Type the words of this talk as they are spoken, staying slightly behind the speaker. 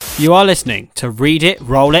You are listening to Read It,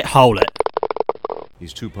 Roll It, Hole It.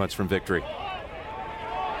 He's 2 putts from victory.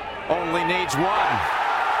 Only needs one.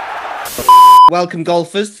 Welcome,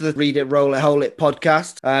 golfers, to the Read It, Roll It, Hole It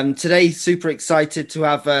podcast. Today, super excited to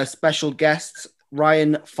have special guest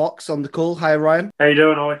Ryan Fox on the call. Hi, Ryan. How you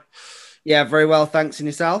doing, Ollie? Yeah, very well, thanks. And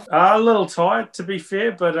yourself? A little tired, to be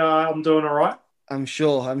fair, but I'm doing all right. I'm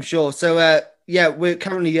sure. So, we're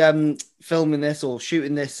currently filming this or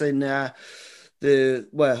shooting this in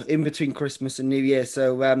in between Christmas and New Year.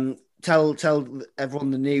 So, tell everyone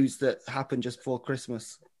the news that happened just before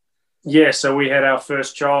Christmas. Yeah, so we had our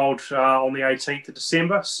first child on the 18th of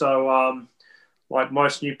December. So, like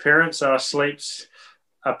most new parents, sleep's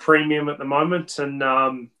a premium at the moment. And,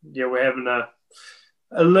 we're having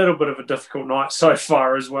a little bit of a difficult night so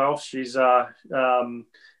far as well. She's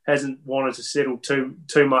hasn't wanted to settle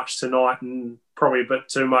too much tonight and probably a bit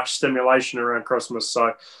too much stimulation around Christmas.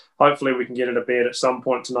 So hopefully we can get her to bed at some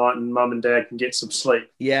point tonight and mum and dad can get some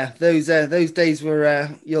sleep. Yeah, those days were,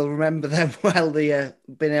 you'll remember them well, being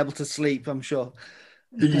able to sleep, I'm sure.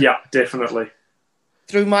 Yeah, definitely.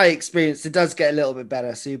 Through my experience, it does get a little bit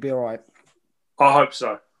better, so you'll be all right. I hope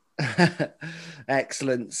so.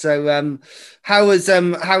 Excellent. So, how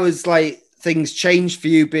has like things changed for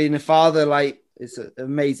you being a father? Like, it's an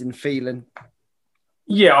amazing feeling.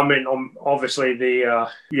 Yeah, I mean, obviously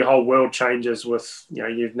your whole world changes with,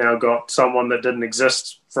 you've now got someone that didn't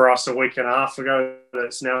exist for us a week and a half ago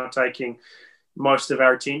that's now taking most of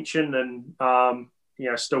our attention and,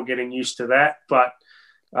 still getting used to that. But,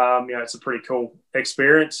 it's a pretty cool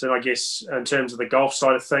experience. And I guess in terms of the golf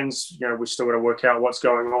side of things, we still got to work out what's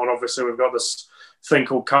going on. Obviously, we've got this thing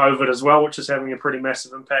called COVID as well, which is having a pretty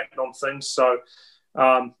massive impact on things. So,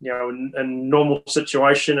 in normal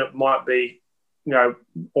situation, it might be,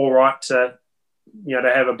 all right to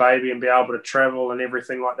have a baby and be able to travel and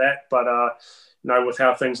everything like that. But, with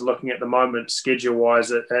how things are looking at the moment, schedule-wise,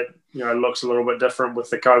 it looks a little bit different with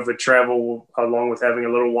the COVID travel, along with having a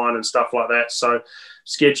little one and stuff like that. So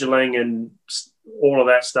scheduling and all of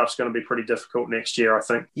that stuff's going to be pretty difficult next year, I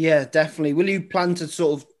think. Yeah, definitely. Will you plan to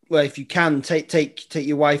sort of, well, if you can, take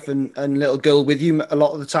your wife and little girl with you a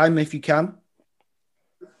lot of the time, if you can?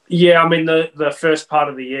 Yeah, I mean, the first part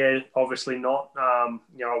of the year, obviously not.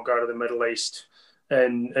 I'll go to the Middle East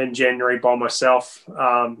in January by myself.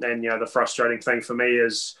 The frustrating thing for me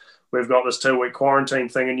is we've got this 2-week quarantine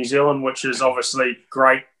thing in New Zealand, which is obviously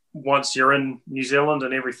great once you're in New Zealand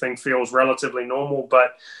and everything feels relatively normal.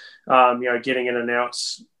 But, getting in and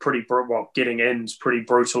out's pretty getting in's pretty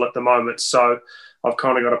brutal at the moment. So I've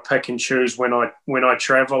kind of got to pick and choose when I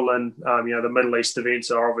travel. And, the Middle East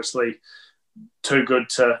events are obviously too good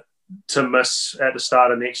to miss at the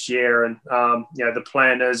start of next year. And, the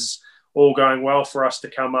plan is all going well for us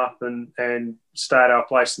to come up and stay at our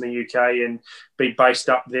place in the UK and be based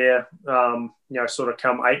up there, sort of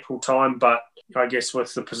come April time. But I guess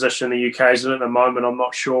with the position the UK is in at the moment, I'm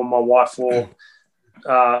not sure my wife would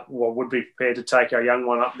be prepared to take our young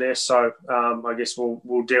one up there. So I guess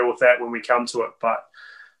we'll deal with that when we come to it. But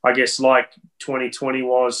I guess like 2020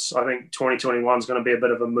 was, I think 2021 is going to be a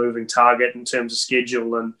bit of a moving target in terms of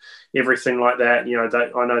schedule and everything like that.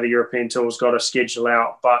 I know the European Tour's got a schedule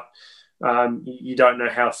out, but you don't know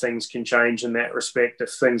how things can change in that respect.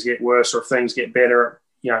 If things get worse or if things get better,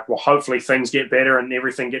 hopefully things get better and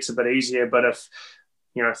everything gets a bit easier. But if,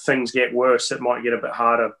 things get worse, it might get a bit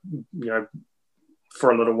harder,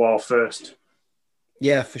 for a little while first.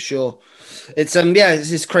 Yeah, for sure. It's it's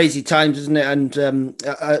just crazy times, isn't it? And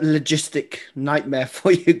a logistic nightmare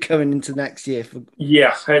for you going into next year.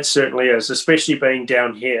 Yeah, it certainly is, especially being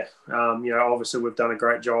down here. Obviously we've done a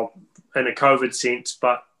great job in a COVID sense,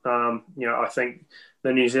 but I think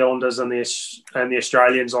the New Zealanders and the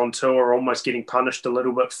Australians on tour are almost getting punished a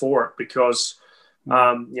little bit for it because we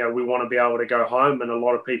want to be able to go home, and a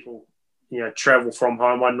lot of people travel from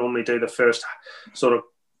home. I normally do the first sort of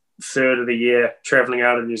third of the year traveling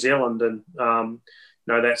out of New Zealand, and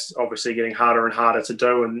that's obviously getting harder and harder to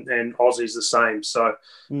do, and Aussie's the same. So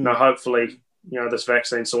hopefully this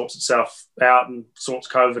vaccine sorts itself out and sorts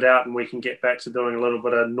COVID out, and we can get back to doing a little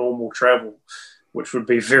bit of normal travel, which would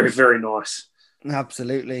be very, very nice.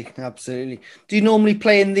 Absolutely. Do you normally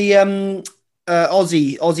play in the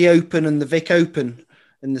Aussie Open and the Vic Open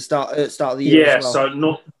in the start of the year? Yeah, as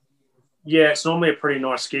well? It's normally a pretty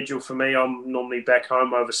nice schedule for me. I'm normally back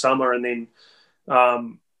home over summer, and then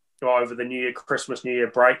over the New Year, Christmas, New Year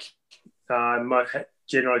break,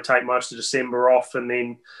 generally take most of December off, and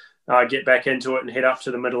then get back into it and head up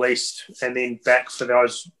to the Middle East, and then back for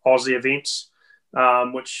those Aussie events,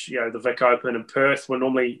 which the Vic Open in Perth were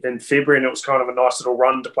normally in February, and it was kind of a nice little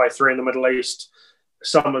run to play 3 in the Middle East,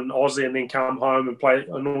 summon Aussie and then come home and play.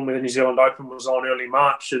 Normally the New Zealand Open was on early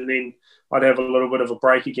March, and then I'd have a little bit of a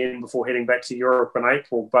break again before heading back to Europe in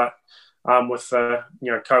April. But with the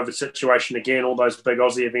COVID situation again, all those big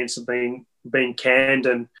Aussie events have been canned,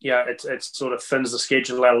 and it sort of thins the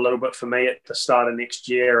schedule out a little bit for me at the start of next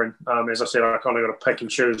year. And as I said, I kind of got to pick and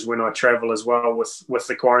choose when I travel as well with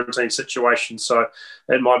the quarantine situation. So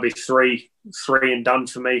it might be three and done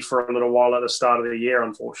for me for a little while at the start of the year,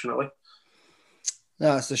 unfortunately.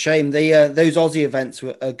 No, it's a shame. Those Aussie events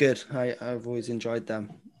are good. I've always enjoyed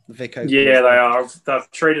them. Vic Open. Yeah, they are.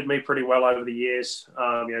 They've treated me pretty well over the years.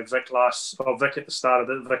 Vic at the start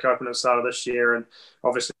of Vic Open at the start of this year, and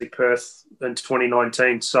obviously Perth in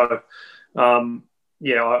 2019. So,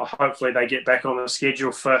 hopefully they get back on the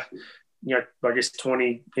schedule for, I guess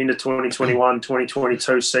into 2021,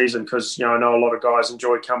 2022 season, because I know a lot of guys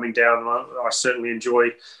enjoy coming down, and I certainly enjoy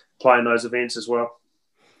playing those events as well.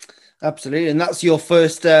 Absolutely, and that's your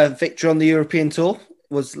first victory on the European Tour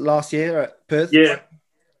was last year at Perth.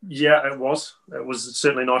 Yeah, it was. It was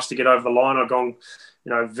certainly nice to get over the line. I'd gone,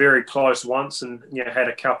 very close once, and had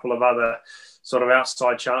a couple of other sort of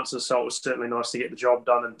outside chances. So it was certainly nice to get the job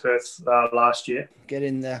done in Perth last year. Get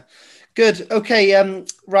in there. Good. Okay,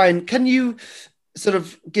 Ryan, can you sort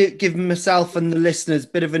of give myself and the listeners a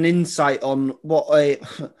bit of an insight on what I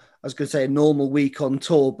was going to say a normal week on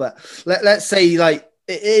tour, but let's say like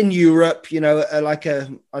in Europe, like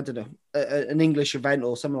an English event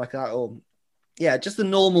or something like that, or just a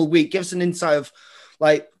normal week. Give us an insight of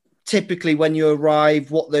like typically when you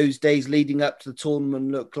arrive, what those days leading up to the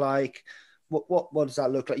tournament look like. What does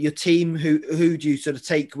that look like? Your team, who do you sort of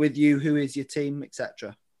take with you? Who is your team,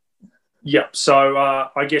 etc.? Yeah. So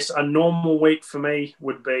I guess a normal week for me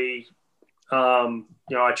would be,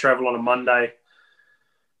 I travel on a Monday.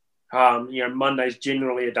 Monday's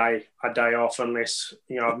generally a day off unless,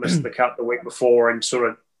 I've missed the cut the week before and sort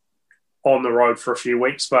of on the road for a few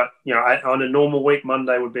weeks. But, on a normal week,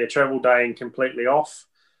 Monday would be a travel day and completely off.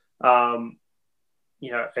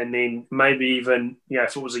 And then maybe even,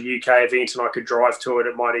 if it was a UK event and I could drive to it,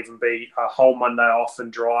 it might even be a whole Monday off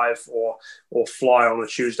and drive or fly on a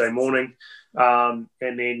Tuesday morning. And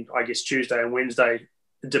then I guess Tuesday and Wednesday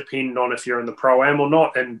depend on if you're in the Pro-Am or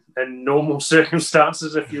not, and normal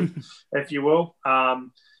circumstances, if you will.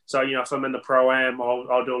 So, if I'm in the Pro-Am,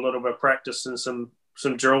 I'll do a little bit of practice and some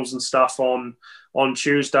drills and stuff on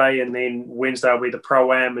Tuesday, and then Wednesday will be the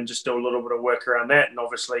Pro-Am and just do a little bit of work around that, and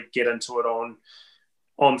obviously get into it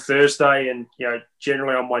on Thursday. And,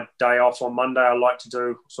 generally on my day off on Monday, I like to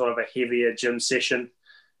do sort of a heavier gym session.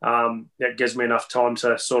 That gives me enough time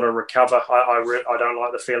to sort of recover. I don't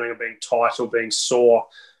like the feeling of being tight or being sore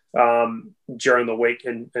during the week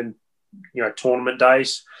and tournament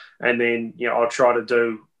days. And then, I'll try to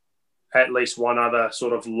do at least one other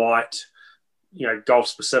sort of light,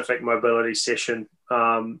 golf-specific mobility session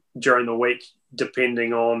during the week,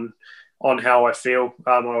 depending on how I feel.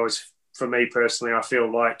 For me personally, I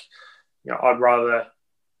feel like I'd rather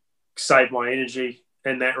save my energy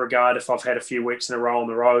in that regard. If I've had a few weeks in a row on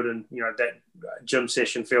the road and that gym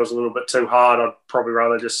session feels a little bit too hard, I'd probably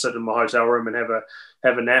rather just sit in my hotel room and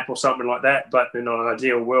have a nap or something like that. But in an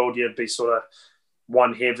ideal world, you'd be sort of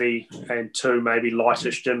one heavy and two maybe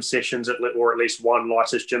lightish gym sessions, or at least one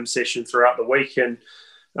lightish gym session throughout the week. And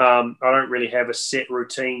I don't really have a set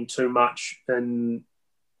routine too much in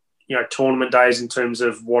tournament days in terms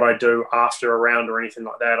of what I do after a round or anything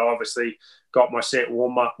like that. I obviously got my set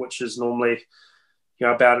warm up, which is normally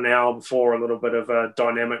about an hour before, a little bit of a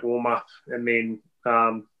dynamic warm up, and then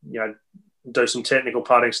do some technical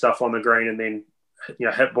putting stuff on the green, and then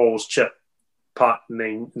hit balls, chip, putt,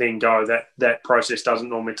 and then go. That process doesn't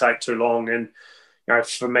normally take too long. And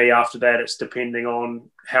for me, after that, it's depending on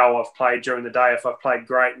how I've played during the day. If I've played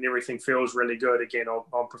great and everything feels really good, again,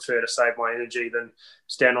 I'll prefer to save my energy than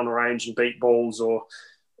stand on a range and beat balls or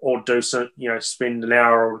do some, spend an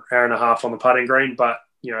hour or hour and a half on the putting green. But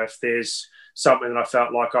if there's something that I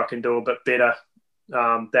felt like I can do a bit better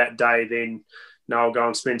that day, then I'll go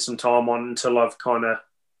and spend some time on until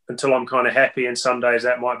I'm kind of happy. And some days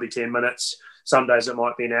that might be 10 minutes. Some days it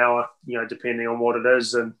might be an hour, depending on what it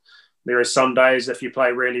is. And there are some days, if you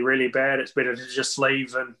play really, really bad, it's better to just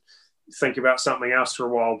leave and think about something else for a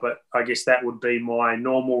while. But I guess that would be my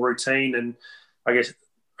normal routine. And I guess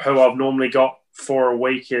who I've normally got for a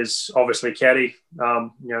week is obviously caddy,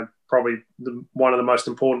 probably one of the most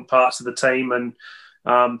important parts of the team. And,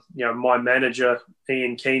 my manager,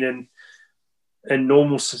 Ian Keenan, in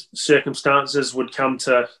normal circumstances would come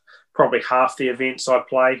to probably half the events I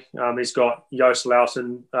play. He's got Joost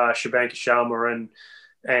Luiten, Shubhankar Sharma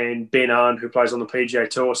and Ben Arn, who plays on the PGA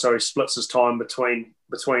Tour. So he splits his time between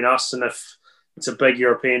us. And if it's a big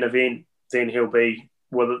European event, then he'll be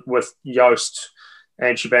with Joost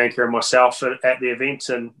and Shabanka and myself at the event,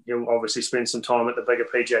 and he'll obviously spend some time at the bigger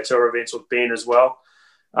PGA Tour events with Ben as well.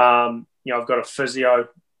 I've got a physio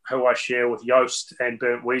who I share with Joost and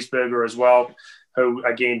Bernd Wiesberger as well, who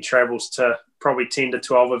again travels to probably 10 to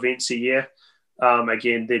 12 events a year.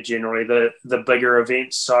 Again, they're generally the bigger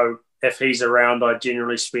events. So if he's around, I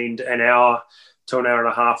generally spend an hour to an hour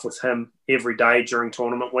and a half with him every day during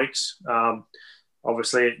tournament weeks.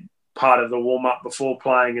 Obviously, part of the warm-up before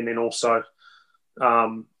playing, and then also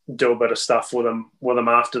do a bit of stuff with him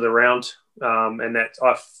after the round. And that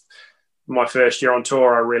my first year on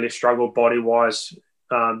tour, I really struggled body-wise,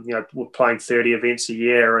 with playing 30 events a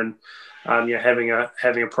year, and having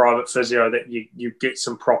a private physio that you get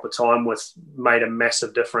some proper time with made a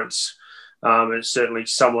massive difference. It's certainly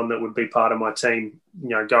someone that would be part of my team,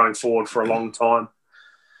 going forward for a long time.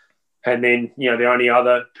 And then, the only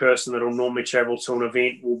other person that will normally travel to an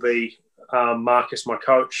event will be Marcus, my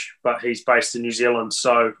coach, but he's based in New Zealand.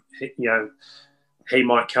 So, he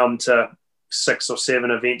might come to 6 or 7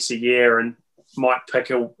 events a year and might pick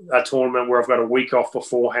a tournament where I've got a week off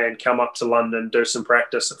beforehand, come up to London, do some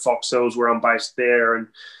practice at Fox Hills where I'm based there, and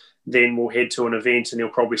then we'll head to an event, and he'll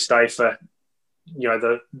probably stay for,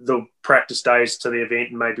 the practice days to the event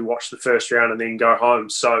and maybe watch the first round and then go home.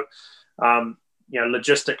 So,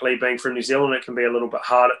 logistically, being from New Zealand, it can be a little bit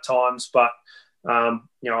hard at times, but,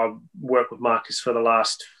 I've worked with Marcus for the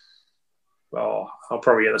last, I'll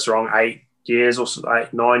probably get this wrong, 9 years or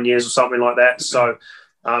something like that. So,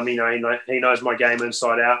 he knows my game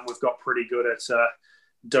inside out, and we've got pretty good at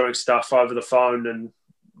doing stuff over the phone and,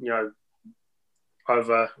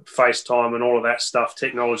 over FaceTime and all of that stuff.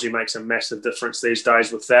 Technology makes a massive difference these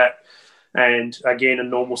days with that. And again, in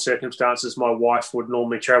normal circumstances, my wife would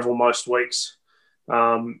normally travel most weeks.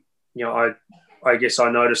 I guess I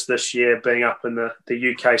noticed this year being up in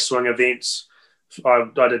the UK swing events, I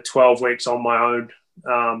did 12 weeks on my own.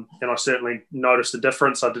 And I certainly noticed a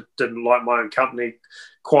difference. I didn't like my own company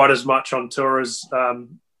quite as much on tour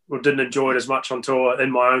or didn't enjoy it as much on tour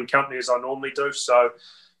in my own company as I normally do. So,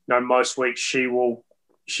 most weeks she will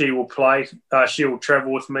play, she will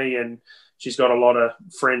travel with me, and she's got a lot of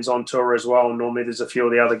friends on tour as well. And normally there's a few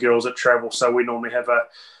of the other girls that travel. So we normally have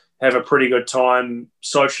a pretty good time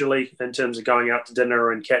socially in terms of going out to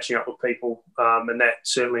dinner and catching up with people. And that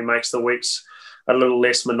certainly makes the weeks a little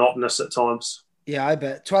less monotonous at times. Yeah, I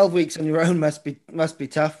bet 12 weeks on your own must be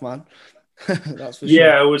tough, man. That's for sure.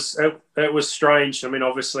 Yeah, it was strange. I mean,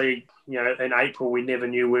 obviously, in April we never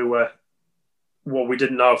knew we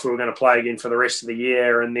didn't know if we were going to play again for the rest of the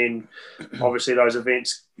year. And then obviously those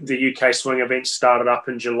events, the UK swing events, started up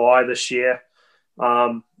in July this year.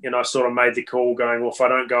 I sort of made the call going, well, if I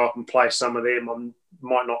don't go up and play some of them, I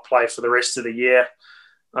might not play for the rest of the year.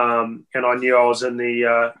 And I knew I was in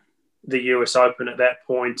the US Open at that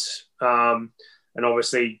point. And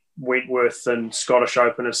obviously Wentworth and Scottish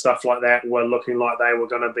Open and stuff like that were looking like they were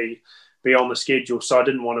going to be on the schedule. So I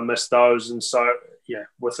didn't want to miss those. And so,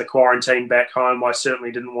 with the quarantine back home, I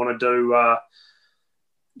certainly didn't want to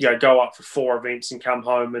do, go up for 4 events and come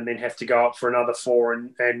home and then have to go up for another 4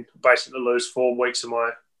 and basically lose 4 weeks of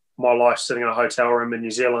my life sitting in a hotel room in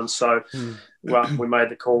New Zealand. So, we made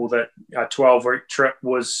the call that a 12-week trip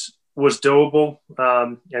was doable.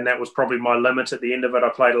 And that was probably my limit at the end of it. I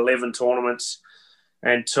played 11 tournaments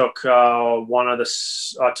and took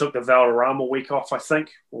I took the Valderrama week off, I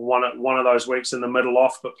think, one of those weeks in the middle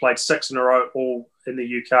off, but played 6 in a row, all in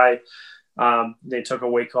the UK. Then took a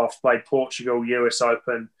week off, played Portugal, US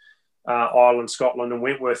Open, Ireland, Scotland, and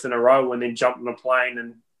Wentworth in a row, and then jumped on a plane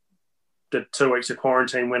and did 2 weeks of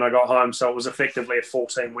quarantine when I got home. So it was effectively a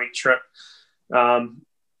 14-week trip. And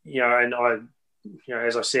I,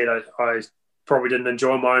 as I said, I probably didn't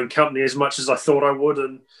enjoy my own company as much as I thought I would.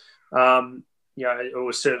 And, it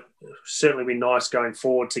was certainly be nice going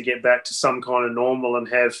forward to get back to some kind of normal and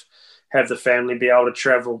have the family be able to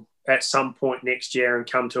travel at some point next year and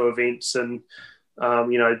come to events and,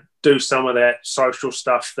 do some of that social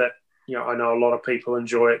stuff that, I know a lot of people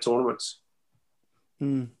enjoy at tournaments.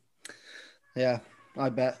 Yeah, I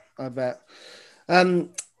bet.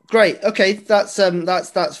 Great. Okay, that's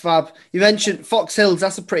fab. You mentioned Fox Hills.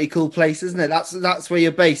 That's a pretty cool place, isn't it? That's where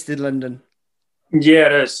you're based in London. Yeah,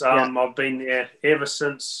 it is. I've been there ever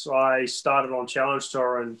since I started on Challenge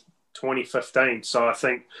Tour in 2015. So I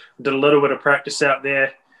think I did a little bit of practice out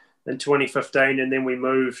there in 2015, and then we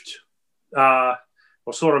moved to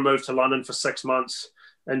London for 6 months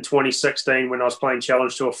in 2016 when I was playing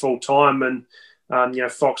Challenge Tour full time. And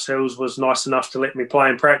Fox Hills was nice enough to let me play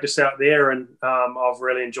and practice out there, and I've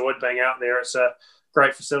really enjoyed being out there. It's a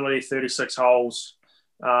great facility, 36 holes.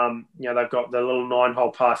 They've got the little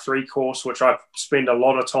 9-hole par 3 course, which I spend a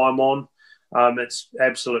lot of time on. It's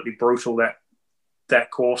absolutely brutal,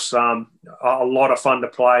 that course. A lot of fun to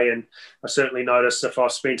play, and I certainly noticed if I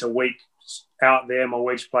spent a week out there, my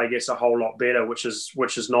wedge play gets a whole lot better, which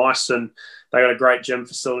is nice. And they got a great gym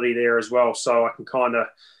facility there as well, so I can kind of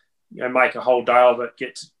make a whole day of it,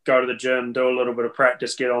 get to go to the gym, do a little bit of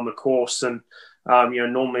practice, get on the course. And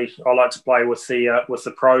normally I like to play with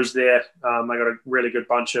the pros there. They got a really good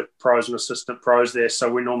bunch of pros and assistant pros there, so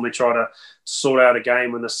we normally try to sort out a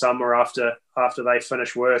game in the summer after they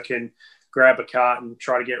finish work and grab a cart and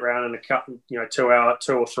try to get around in a cut,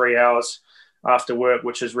 2 or 3 hours after work,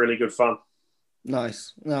 which is really good fun.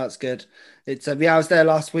 Nice. No, that's good. It's I was there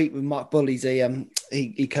last week with Mark Bull. He's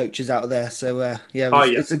he coaches out there. So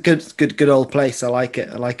it's a good old place. I like it.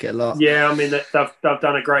 I like it a lot. Yeah, I mean they've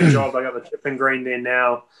done a great job. They got the chipping green there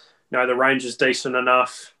now. The range is decent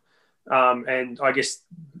enough. And I guess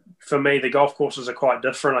for me the golf courses are quite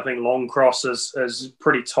different. I think Longcross is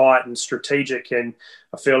pretty tight and strategic, and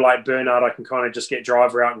I feel like Bernard I can kind of just get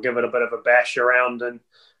driver out and give it a bit of a bash around, and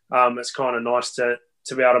it's kind of nice to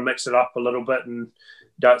be able to mix it up a little bit. And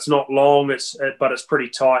it's not long, but it's pretty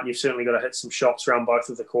tight, and you've certainly got to hit some shots around both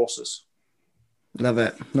of the courses. Love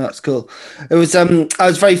it. That's cool. It was I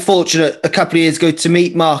was very fortunate a couple of years ago to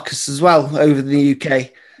meet Marcus as well over in the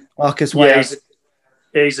UK. Marcus Wales.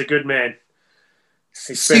 Yeah, he's a good man.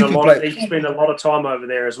 He spent a lot of time over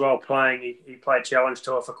there as well playing. He played Challenge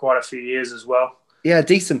Tour for quite a few years as well. Yeah,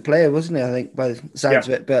 decent player, wasn't he? I think by the sounds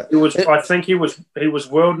of it. But I think he was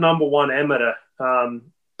world number 1 amateur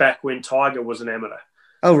back when Tiger was an amateur.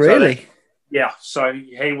 Oh, really? So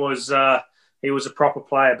he was a proper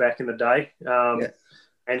player back in the day,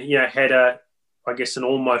 and had an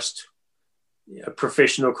almost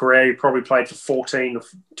professional career. He probably played for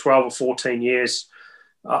 12 or 14 years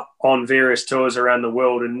on various tours around the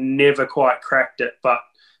world, and never quite cracked it, but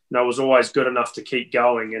was always good enough to keep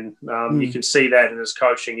going. And you can see that in his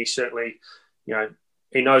coaching. He certainly,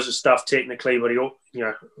 he knows his stuff technically, but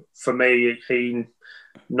for me, he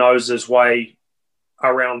knows his way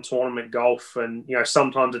around tournament golf. And,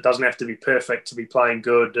 sometimes it doesn't have to be perfect to be playing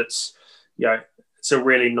good. It's, it's a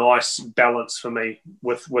really nice balance for me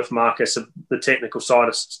with Marcus, the technical side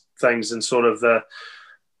of things and sort of the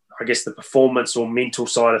performance or mental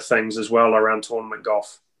side of things as well around tournament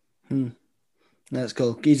golf. That's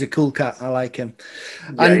cool. He's a cool cat. I like him.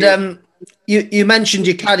 And you mentioned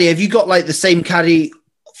your caddy. Have you got like the same caddy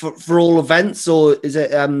for all events, or is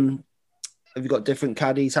it have you got different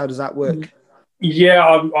caddies? How does that work? Yeah,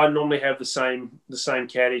 I normally have the same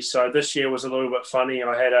caddy. So this year was a little bit funny.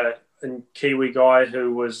 I had a Kiwi guy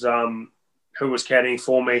who was caddying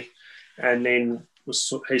for me, and then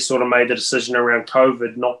he sort of made the decision around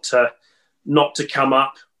COVID not to come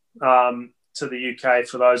up to the UK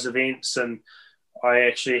for those events. And I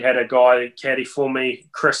actually had a guy caddy for me,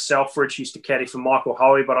 Chris Selfridge, used to caddy for Michael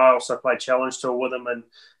Hoey, but I also played Challenge Tour with him in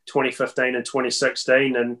 2015 and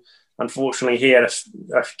 2016. And unfortunately, he had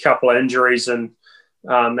a couple of injuries, and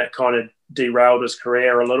that kind of derailed his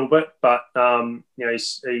career a little bit. But,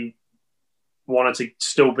 he wanted to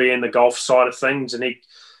still be in the golf side of things, and he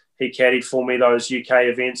caddied for me those UK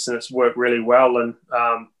events, and it's worked really well. And,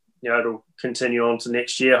 it'll continue on to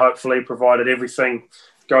next year, hopefully, provided everything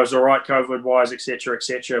goes all right, COVID-wise, et cetera, et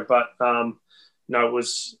cetera. But, it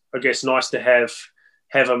was, I guess, nice to have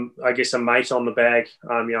a mate on the bag.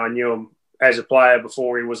 I knew him as a player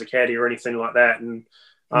before he was a caddy or anything like that. And,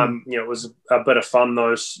 it was a bit of fun,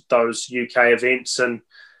 those UK events. And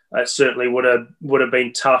it certainly would have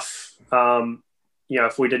been tough,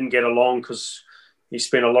 if we didn't get along, because you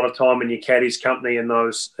spent a lot of time in your caddy's company in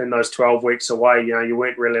those 12 weeks away. You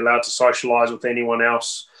weren't really allowed to socialise with anyone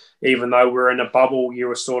else. Even though we're in a bubble, you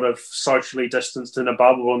were sort of socially distanced in a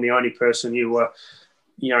bubble, and the only person you were,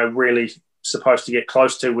 really supposed to get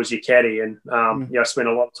close to was your caddy. And I spent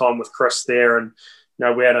a lot of time with Chris there, and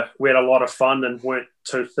we had a lot of fun and weren't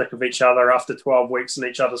too thick of each other after 12 weeks in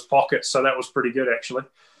each other's pockets. So that was pretty good, actually.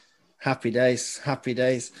 Happy days.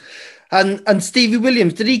 And Stevie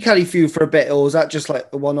Williams, did he caddy for you for a bit, or was that just like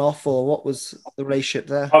a one-off, or what was the relationship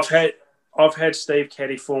there? I've had Steve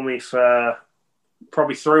caddy for me for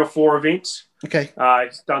probably 3 or 4 events. Okay.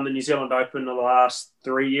 He's done the New Zealand Open the last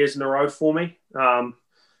 3 years in a row for me.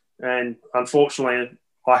 And unfortunately,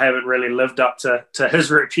 I haven't really lived up to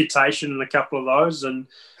his reputation in a couple of those. And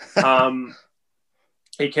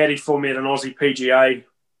he caddied for me at an Aussie PGA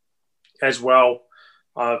as well,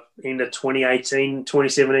 end of 2017,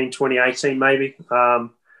 2018 maybe,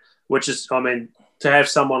 which is, to have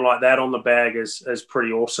someone like that on the bag is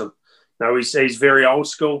pretty awesome. He's very old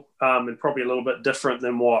school and probably a little bit different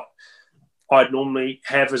than what I'd normally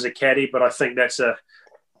have as a caddy, but I think that's a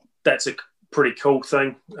pretty cool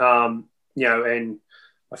thing. And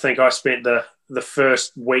I think I spent the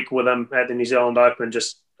first week with him at the New Zealand Open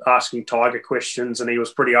just asking Tiger questions, and he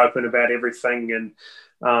was pretty open about everything, and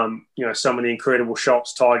some of the incredible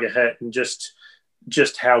shots Tiger hit, and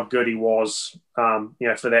just how good he was, for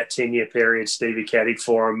that 10-year period Stevie caddied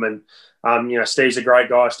for him. And, Steve's a great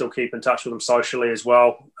guy. I still keep in touch with him socially as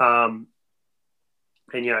well.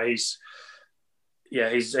 He's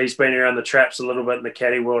been around the traps a little bit in the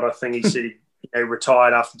caddy world. I think he said he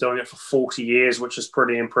retired after doing it for 40 years, which is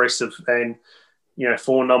pretty impressive. And,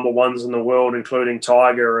 4 number ones in the world, including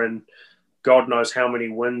Tiger, and God knows how many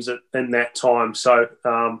wins in that time. So,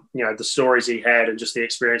 the stories he had and just the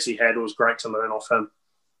experience he had was great to learn off him.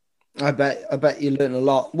 I bet you learned a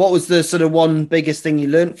lot. What was the sort of one biggest thing you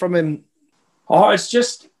learned from him? Oh, it's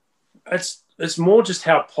more just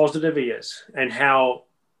how positive he is and how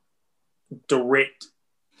direct.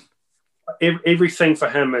 Everything for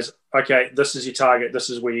him is, okay, this is your target. This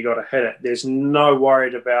is where you got to hit it. There's no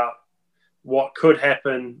worried about what could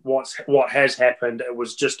happen, what has happened. It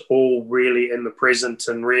was just all really in the present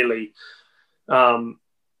and really,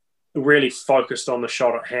 really focused on the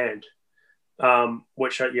shot at hand,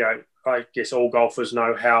 which, I guess all golfers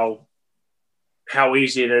know how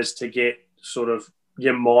easy it is to get sort of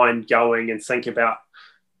your mind going and think about,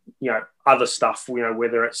 other stuff,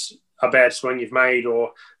 whether it's a bad swing you've made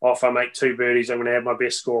or if I make 2 birdies, I'm going to have my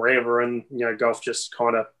best score ever. And, golf just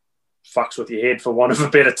kind of fucks with your head, for want of a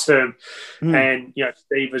better term. And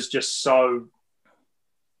Steve is just so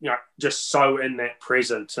in that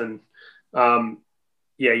present, and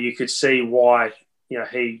you could see why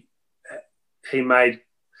he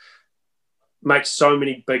makes so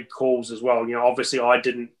many big calls as well. Obviously I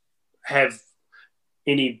didn't have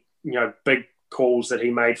any big calls that he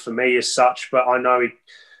made for me as such, but I know I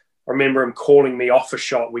remember him calling me off a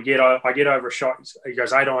shot. I get over a shot, he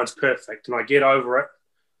goes, 8 irons perfect, and I get over it.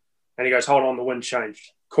 And he goes, hold on, the wind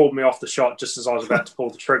changed. Called me off the shot just as I was about to pull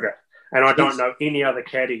the trigger. And I don't know any other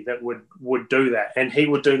caddy that would do that. And he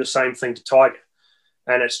would do the same thing to Tiger.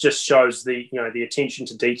 And it just shows the attention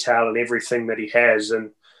to detail and everything that he has.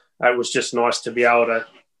 And it was just nice to be able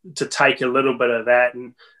to take a little bit of that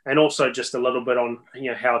and also just a little bit on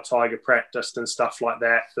how Tiger practiced and stuff like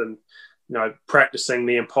that. And practicing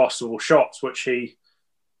the impossible shots, which he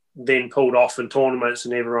then pulled off in tournaments,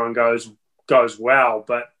 and everyone goes wow.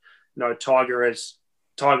 But Tiger had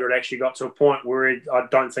actually got to a point where I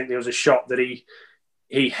don't think there was a shot that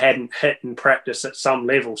he hadn't hit in practice at some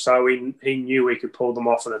level. So he knew he could pull them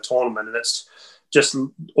off in a tournament. And it's just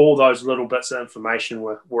all those little bits of information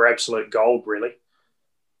were absolute gold, really.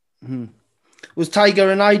 Mm-hmm. Was Tiger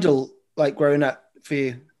an idol, like, growing up for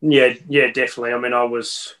you? Yeah, definitely. I mean, I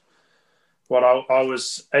was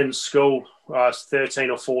in school. I was 13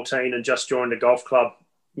 or 14 and just joined a golf club,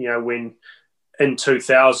 when in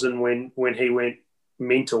 2000 when he went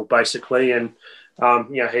mental, basically. And,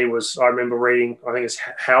 he was, I remember reading, I think it's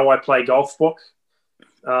How I Play Golf book,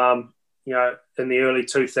 in the early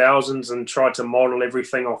 2000s, and tried to model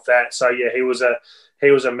everything off that. So, he was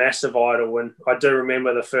a massive idol. And I do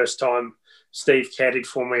remember the first time Steve caddied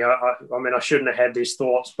for me. I mean, I shouldn't have had these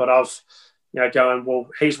thoughts, but I've, going, well,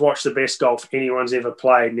 he's watched the best golf anyone's ever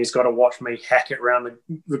played, and he's got to watch me hack it around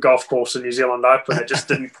the golf course in New Zealand Open. It just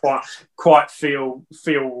didn't quite feel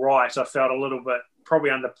right. I felt a little bit probably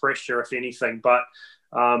under pressure, if anything. But,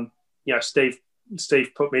 Steve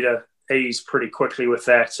put me to ease pretty quickly with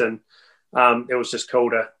that, and it was just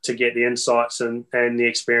cool to get the insights and the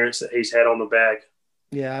experience that he's had on the bag.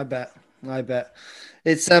 Yeah, I bet.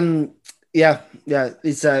 It's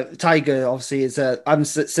it's Tiger obviously is I'm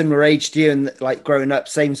similar age to you, and like growing up,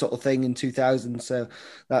 same sort of thing in 2000. So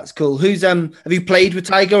that's cool. Who's have you played with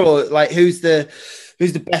Tiger, or like who's the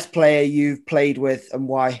best player you've played with, and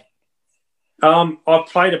why? I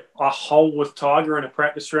played a hole with Tiger in a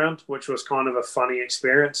practice round, which was kind of a funny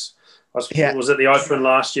experience. I was at the Open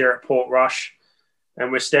last year at Portrush,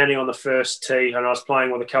 and we're standing on the first tee, and I was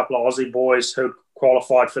playing with a couple of Aussie boys who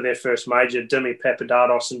qualified for their first major, Dimi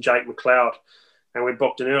Papadakis and Jake McLeod. And we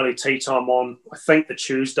booked an early tee time on, I think, the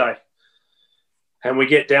Tuesday. And we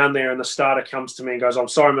get down there, and the starter comes to me and goes, I'm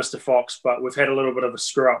sorry, Mr. Fox, but we've had a little bit of a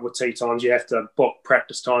screw up with tee times. You have to book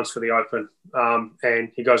practice times for the Open.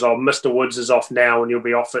 And he goes, Mr. Woods is off now, and you'll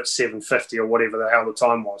be off at 7:50 or whatever the hell the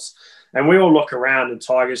time was. And we all look around, and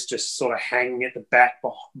Tiger's just sort of hanging at the back,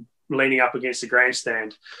 leaning up against the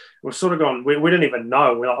grandstand. We're sort of gone, we didn't even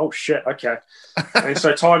know. We're like, oh, shit, okay. And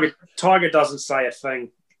so Tiger doesn't say a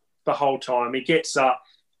thing the whole time. He gets up,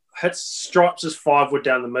 hits stripes his 5-wood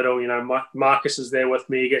down the middle. You know, Marcus is there with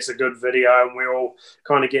me. He gets a good video, and we all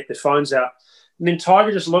kind of get the phones out. And then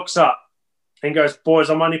Tiger just looks up and goes, "Boys,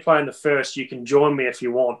 I'm only playing the first. You can join me if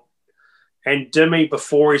you want." And Dimmy,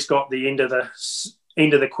 before he's got the end of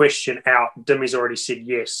the question out, Dimmy's already said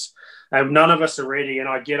yes. And none of us are ready. And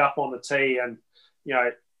I get up on the tee, and you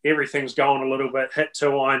know, everything's going a little bit. Hit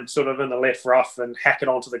 2-iron sort of in the left rough and hack it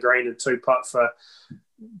onto the green and 2-putt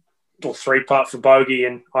or 3-putt for bogey.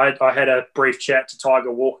 And I had a brief chat to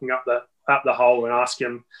Tiger walking up the hole and asked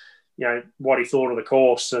him, you know, what he thought of the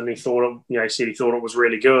course. And he thought, he said he thought it was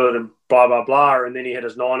really good and blah, blah, blah. And then he hit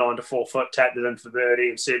his 9-iron to 4-foot, tapped it in for birdie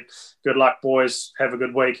and said, "Good luck, boys. Have a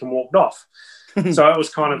good week," and walked off. So it was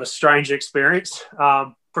kind of a strange experience.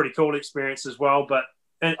 Pretty cool experience as well. But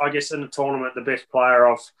I guess in the tournament, the best player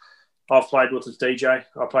I've played with is DJ.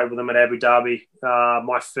 I played with him at Abu Dhabi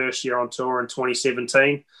my first year on tour in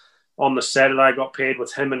 2017. On the Saturday, I got paired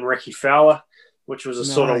with him and Ricky Fowler, which was a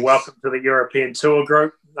sort of welcome to the European Tour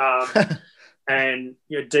group. And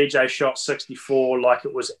DJ shot 64 like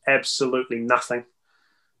it was absolutely nothing,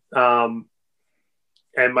 and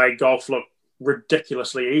made golf look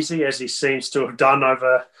ridiculously easy, as he seems to have done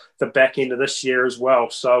over the back end of this year as well.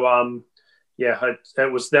 So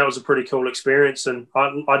that was a pretty cool experience, and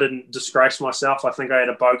I didn't disgrace myself. I think I had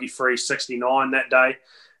a bogey-free 69 that day,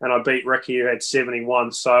 and I beat Ricky, who had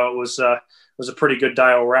 71. So it was a pretty good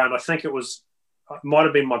day all around. I think it might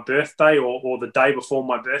have been my birthday or the day before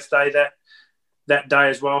my birthday that day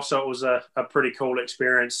as well. So it was a pretty cool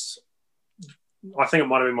experience. I think it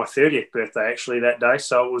might have been my 30th birthday actually that day.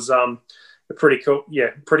 So it was a pretty cool,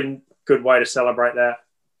 pretty good way to celebrate that.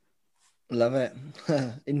 Love it.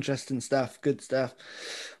 Interesting stuff. Good stuff.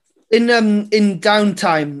 In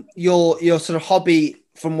downtime, your sort of hobby,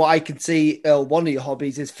 from what I can see, one of your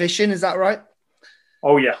hobbies is fishing. Is that right?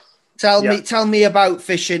 Oh yeah. Tell me about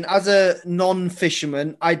fishing. As a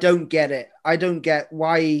non-fisherman, I don't get it. I don't get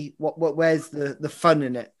why. Where's the fun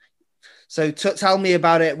in it? So tell me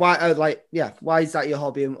about it. Why is that your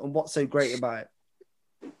hobby, and what's so great about it?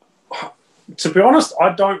 To be honest,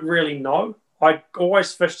 I don't really know. I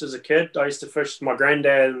always fished as a kid. I used to fish with my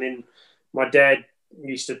granddad, and then my dad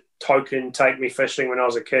used to take me fishing when I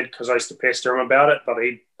was a kid because I used to pester him about it, but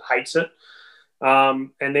he hates it.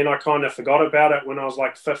 And then I kind of forgot about it when I was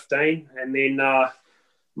like 15. And then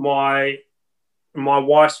my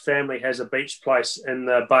wife's family has a beach place in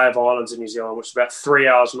the Bay of Islands in New Zealand, which is about 3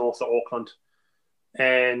 hours north of Auckland.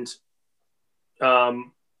 And,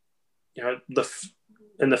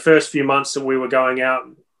 in the first few months that we were going out,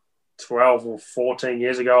 12 or 14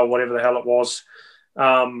 years ago or whatever the hell it was,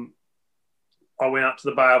 I went up to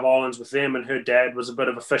the Bay of Islands with them, and her dad was a bit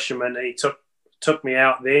of a fisherman, and he took me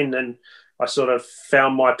out then, and I sort of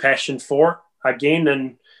found my passion for it again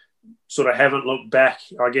and sort of haven't looked back,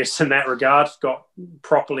 I guess, in that regard. Got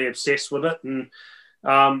properly obsessed with it. And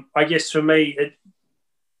I guess for me,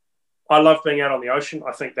 I love being out on the ocean.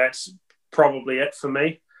 I think that's probably it for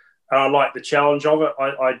me. And I like the challenge of it.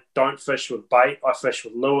 I don't fish with bait. I fish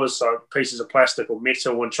with lures, so pieces of plastic or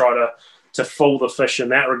metal, and try to fool the fish in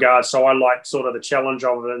that regard. So I like sort of the challenge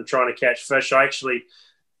of it and trying to catch fish. I actually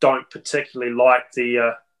don't particularly like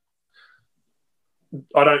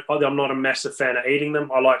I'm not a massive fan of eating them.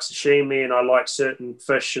 I like sashimi and I like certain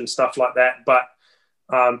fish and stuff like that, but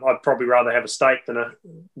I'd probably rather have a steak than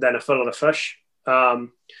a fillet of fish. But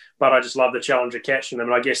I just love the challenge of catching them.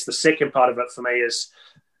 And I guess the second part of it for me is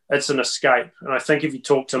it's an escape. And I think if you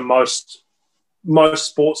talk to most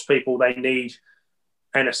sports people, they need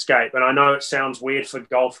an escape. And I know it sounds weird for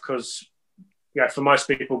golf because, for most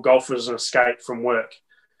people, golf is an escape from work.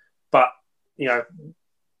 But,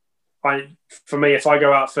 for me, if I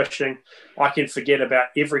go out fishing, I can forget about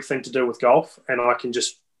everything to do with golf and I can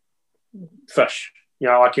just fish.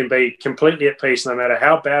 I can be completely at peace no matter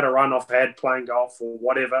how bad a run I've had playing golf or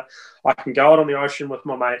whatever. I can go out on the ocean with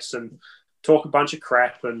my mates and talk a bunch of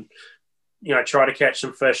crap and, try to catch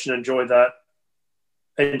some fish and enjoy the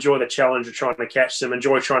challenge of trying to catch them,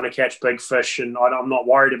 enjoy trying to catch big fish. And I'm not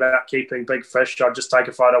worried about keeping big fish. I just take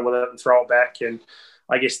a photo with it and throw it back. And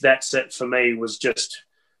I guess that's it for me, was just,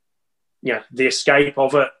 the escape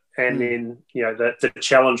of it, and then, the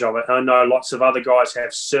challenge of it. I know lots of other guys have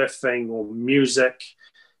surfing or music.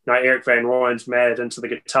 Eric Van Rooyen's mad into the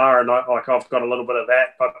guitar, and I've got a little bit of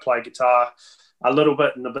that. I play guitar a little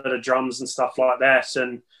bit and a bit of drums and stuff like that.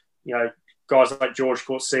 And, guys like George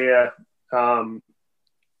Corsair, Rafa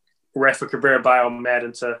Cabrera Bay are mad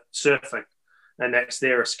into surfing, and that's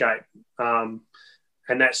their escape. And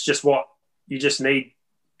that's just what you just need.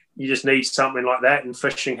 You just need something like that, and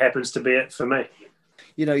fishing happens to be it for me.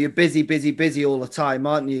 You're busy all the time,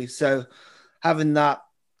 aren't you? So having that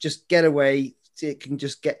just get away. It can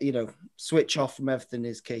just get, switch off from everything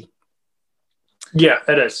is key. Yeah,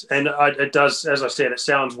 it is. And it does, as I said, it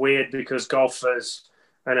sounds weird because golf is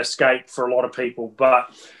an escape for a lot of people. But,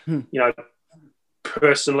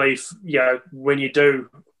 personally, when you do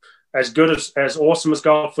as good as awesome as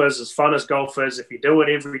golf is, as fun as golf is, if you do it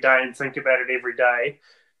every day and think about it every day,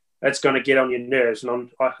 it's going to get on your nerves. And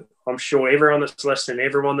I'm sure everyone that's listening,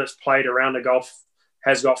 everyone that's played around the golf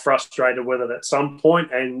has got frustrated with it at some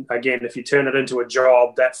point. And again, if you turn it into a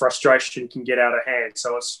job, that frustration can get out of hand.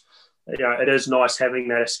 So it is nice having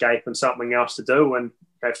that escape and something else to do. And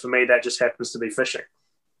for me, that just happens to be fishing.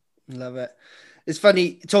 Love it. It's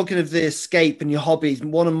funny, talking of the escape and your hobbies,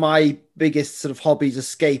 one of my biggest sort of hobbies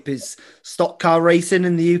escape is stock car racing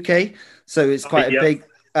in the UK. So it's quite a big...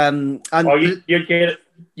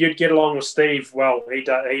 You'd get along with Steve well. He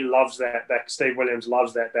loves that back. Steve Williams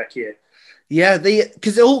loves that back here. Yeah,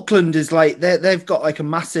 because Auckland is like they've got like a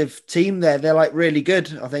massive team there. They're like really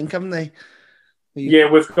good, I think, haven't they?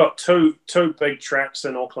 Yeah, we've got two big tracks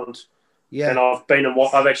in Auckland. Yeah, and I've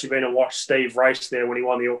actually been and watched Steve race there when he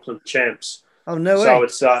won the Auckland Champs. Oh no way!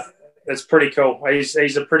 So it's pretty cool. He's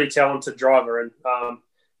a pretty talented driver, and I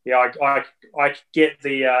get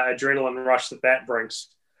the adrenaline rush that brings.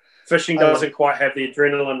 Fishing doesn't quite have the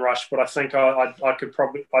adrenaline rush, but I think I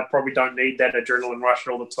probably don't need that adrenaline rush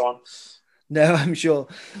all the time. No, I'm sure.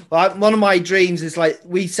 Well, one of my dreams is like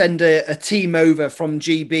we send a team over from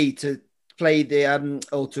GB to play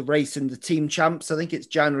or to race in the team champs. I think it's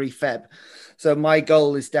January, Feb. So my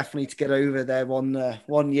goal is definitely to get over there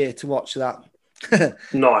one year to watch that.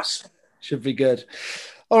 Nice. Should be good.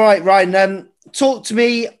 All right, Ryan, talk to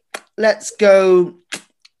me. Let's go.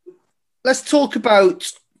 Let's talk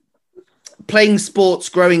about playing sports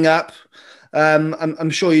growing up. I'm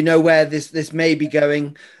sure you know where this may be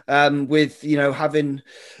going with having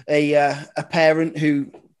a parent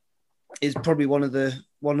who is probably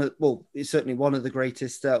he's certainly one of the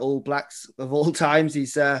greatest All Blacks of all times.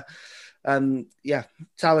 He's tell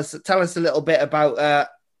us a little bit about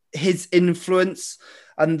his influence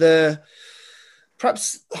and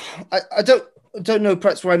perhaps I don't know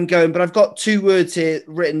perhaps where I'm going, but I've got two words here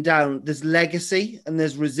written down. There's legacy and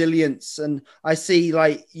there's resilience, and I see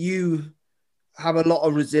like you have a lot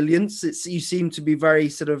of resilience. You seem to be very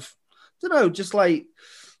sort of, I don't know, just like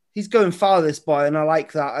he's going far, this boy, and I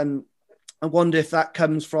like that. And I wonder if that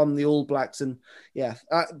comes from the All Blacks. And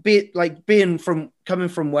coming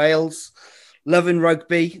from Wales, loving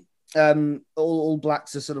rugby, All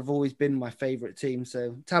Blacks have sort of always been my favourite team.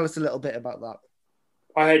 So tell us a little bit about that.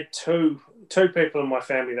 I had two people in my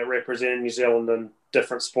family that represented New Zealand in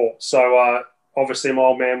different sports. So obviously my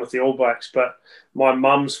old man with the All Blacks, but my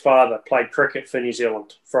mum's father played cricket for New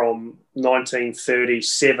Zealand from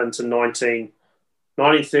 1937 to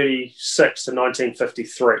 1936 to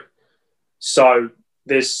 1953. So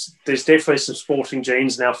there's definitely some sporting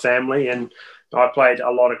genes in our family, and I played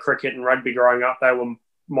a lot of cricket and rugby growing up. They were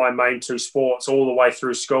my main two sports all the way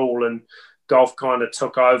through school, and golf kind of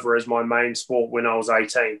took over as my main sport when I was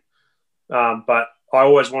 18. But I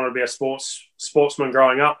always wanted to be a sportsman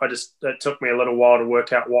growing up. It took me a little while to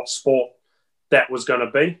work out what sport that was going to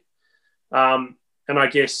be. And I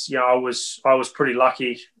guess, I was pretty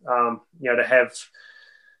lucky,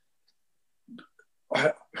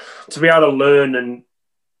 to be able to learn and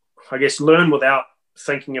I guess learn without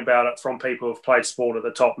thinking about it from people who've played sport at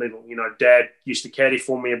the top level. Dad used to caddy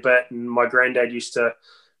for me a bit, and my granddad used to,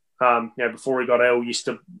 before he got ill, used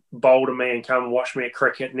to bowl to me and come and watch me at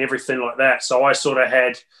cricket and everything like that. So I sort of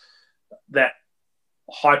had that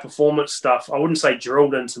high performance stuff. I wouldn't say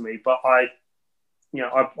drilled into me, but I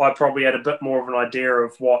probably had a bit more of an idea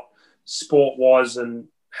of what sport was and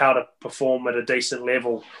how to perform at a decent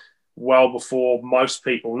level well before most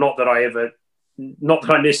people. Not that I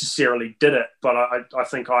necessarily did it, but I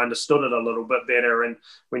think I understood it a little bit better. And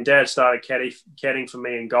when Dad started caddying for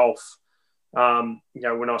me in golf, when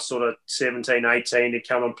I was sort of 17, 18, he'd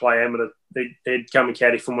come and play he'd come and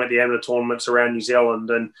caddy for me at the amateur tournaments around New Zealand.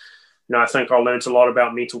 And, I think I learned a lot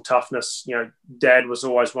about mental toughness. Dad was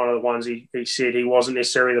always one of the ones, he said he wasn't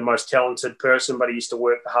necessarily the most talented person, but he used to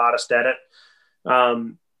work the hardest at it.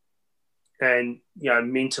 And,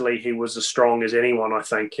 mentally he was as strong as anyone, I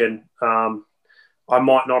think. And I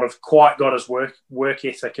might not have quite got his work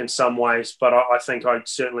ethic in some ways, but I think I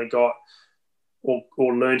certainly got or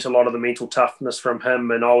learned a lot of the mental toughness from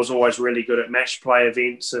him. And I was always really good at match play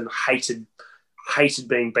events and hated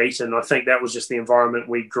being beaten. I think that was just the environment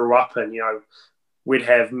we grew up in. We'd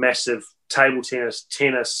have massive table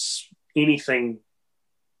tennis, anything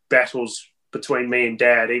battles between me and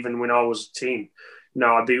Dad, even when I was 10.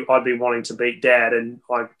 I'd be wanting to beat Dad, and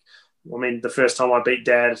I mean, the first time I beat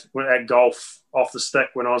Dad at golf off the stick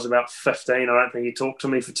when I was about 15, I don't think he talked to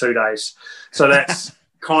me for 2 days. So that's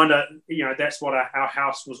kind of, that's what our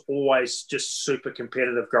house was always just super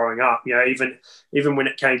competitive growing up. Even when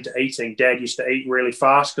it came to eating, Dad used to eat really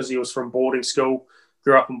fast because he was from boarding school,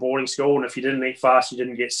 grew up in boarding school. And if you didn't eat fast, you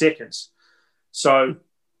didn't get seconds. So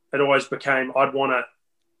it always became, I'd want to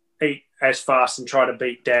eat as fast and try to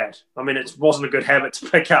beat Dad. I mean, it wasn't a good habit to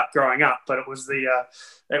pick up growing up, but it was the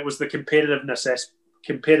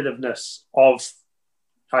competitiveness of,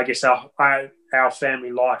 I guess, our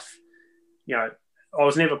family life. I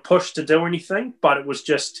was never pushed to do anything, but it was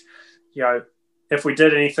just, if we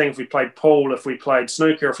did anything, if we played pool, if we played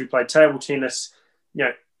snooker, if we played table tennis,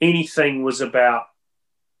 anything was about,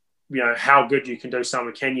 how good you can do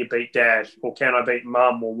something. Can you beat Dad, or can I beat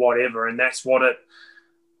Mum, or whatever? And that's what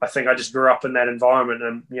I think I just grew up in that environment.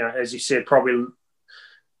 And, as you said, probably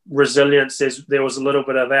resilience, there was a little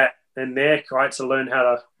bit of that in there, right? To learn how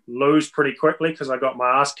to lose pretty quickly, because I got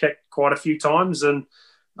my ass kicked quite a few times, and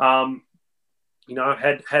had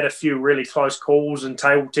a few really close calls in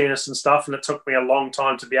table tennis and stuff, and it took me a long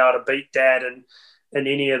time to be able to beat Dad in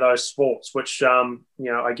any of those sports, which I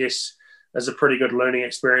guess is a pretty good learning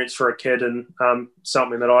experience for a kid, and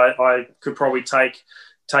something that I could probably take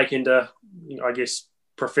into, I guess,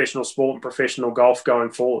 professional sport and professional golf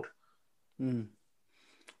going forward.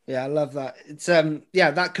 Yeah, I love that. It's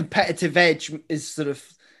that competitive edge is sort of,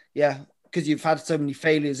 because you've had so many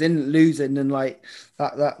failures in losing, and like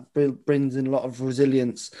that brings in a lot of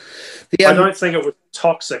resilience. I don't think it was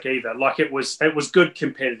toxic either. Like it was good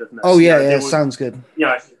competitiveness. Oh yeah, sounds good.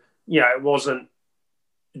 It wasn't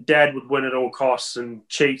Dad would win at all costs and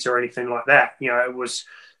cheat or anything like that. It was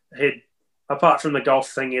apart from the golf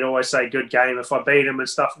thing, he'd always say good game if I beat him and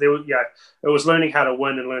stuff. It was learning how to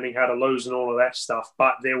win and learning how to lose and all of that stuff.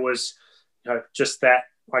 But there was, just that,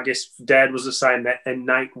 I guess Dad was the same, that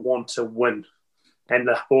innate want to win. And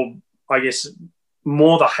I guess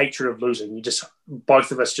more the hatred of losing.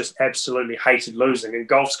 Both of us just absolutely hated losing. And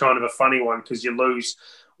golf's kind of a funny one because you lose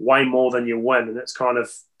way more than you win. And it's kind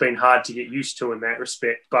of been hard to get used to in that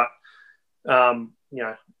respect. But,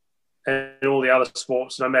 and all the other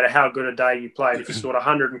sports, no matter how good a day you played, if you scored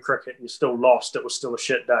 100 in cricket and you still lost, it was still a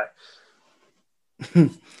shit day.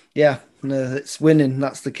 Yeah, no, it's winning.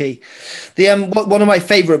 That's the key. One of my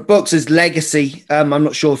favorite books is Legacy. I'm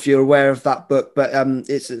not sure if you're aware of that book, but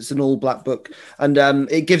it's an All Black book, and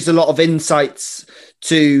it gives a lot of insights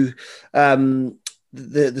to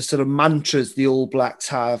the sort of mantras the All Blacks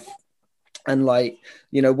have. And like,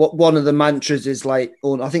 what one of the mantras is like,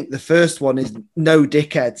 or I think the first one is no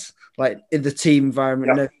dickheads. Like in the team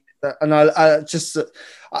environment, and I've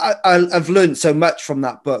learned so much from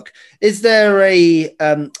that book. Is there a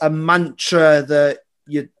mantra that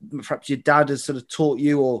perhaps your dad has sort of taught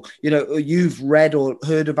you, or or you've read or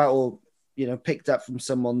heard about, or picked up from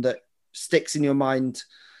someone that sticks in your mind,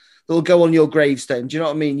 that will go on your gravestone? Do you know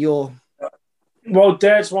what I mean? Well,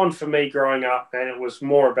 Dad's one for me growing up, and it was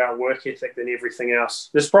more about work ethic than everything else.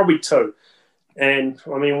 There's probably two, and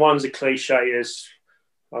I mean, one's a cliche is,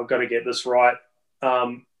 I've got to get this right.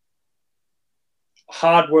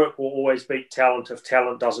 Hard work will always beat talent if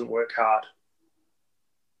talent doesn't work hard.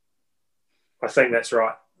 I think that's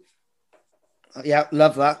right. Yeah,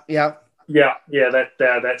 love that. Yeah.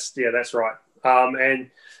 That's right.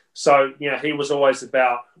 And so he was always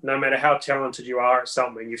about, no matter how talented you are at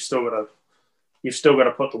something, you've still got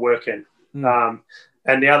to put the work in.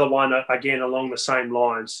 And the other one, again along the same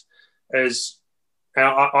lines, is,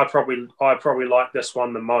 I probably like this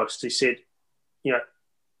one the most. He said,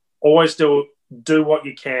 always do what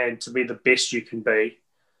you can to be the best you can be.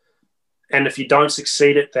 And if you don't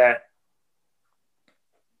succeed at that,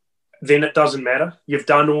 then it doesn't matter. You've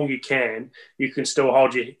done all you can. You can still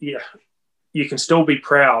you can still be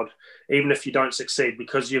proud, even if you don't succeed,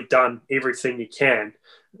 because you've done everything you can.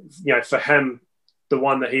 For him, the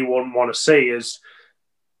one that he wouldn't want to see is,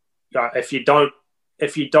 if you don't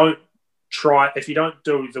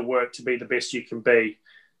do the work to be the best you can be,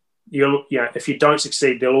 if you don't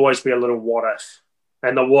succeed, there'll always be a little what if,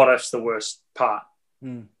 and the what if's the worst part.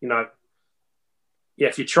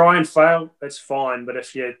 If you try and fail, it's fine, but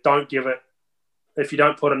if you don't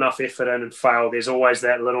put enough effort in and fail, there's always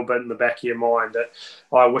that little bit in the back of your mind that,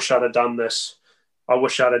 I wish I'd have done this, I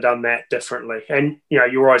wish I'd have done that differently. And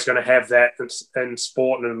you're always going to have that in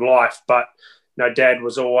sport and in life, but Dad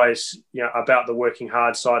was always about the working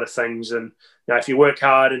hard side of things. And if you work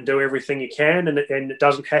hard and do everything you can, and it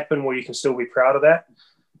doesn't happen, well, you can still be proud of that.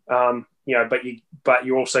 But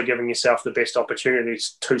you're also giving yourself the best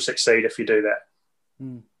opportunities to succeed if you do that.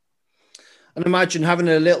 And imagine having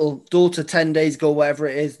a little daughter 10 days ago, whatever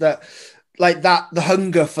it is, that like that, the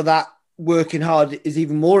hunger for that working hard is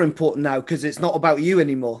even more important now because it's not about you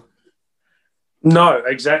anymore. No,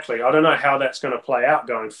 exactly. I don't know how that's going to play out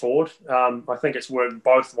going forward. I think it's worked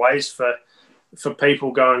both ways for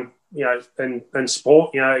people going, in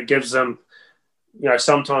sport. It gives them,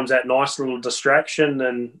 sometimes that nice little distraction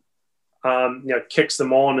and, kicks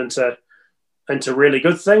them on into really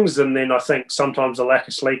good things. And then I think sometimes a lack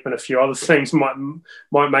of sleep and a few other things might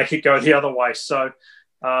make it go the other way. So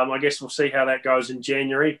I guess we'll see how that goes in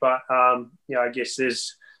January. But, I guess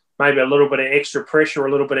there's maybe a little bit of extra pressure,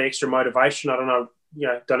 a little bit of extra motivation. I don't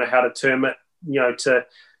know how to term it,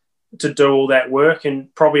 to do all that work,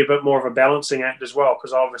 and probably a bit more of a balancing act as well,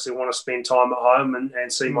 because I obviously want to spend time at home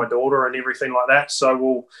and see my daughter and everything like that. So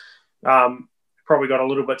we'll probably got a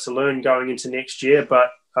little bit to learn going into next year,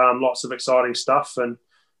 but lots of exciting stuff. And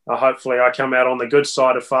hopefully I come out on the good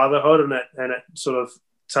side of fatherhood and it sort of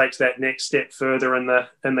takes that next step further in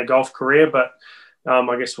the golf career. But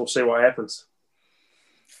I guess we'll see what happens.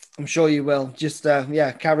 I'm sure you will. Just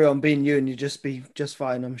carry on being you, and you just be just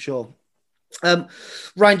fine, I'm sure.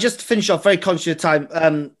 Ryan, just to finish off, very conscious of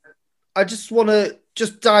time. I just want to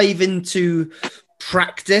dive into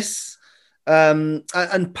practice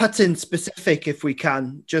and putting specific, if we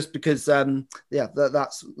can, just because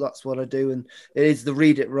that's what I do, and it is the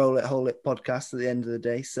Read It, Roll It, Hold It podcast at the end of the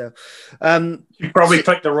day. So you probably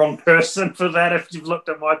picked the wrong person for that if you've looked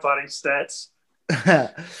at my putting stats.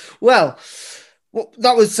 Well,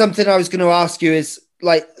 that was something I was going to ask you, is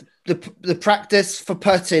like the practice for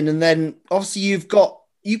putting, and then obviously you've got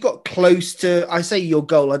close to, I say your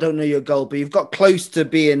goal, I don't know your goal, but you've got close to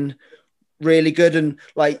being really good, and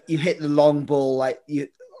like you hit the long ball,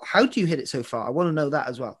 how do you hit it so far? I want to know that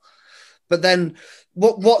as well. But then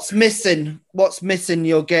what's missing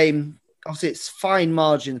your game? Obviously it's fine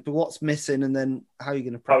margins, but what's missing, and then how are you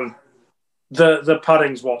going to practice? The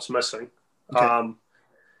putting's what's missing. Okay.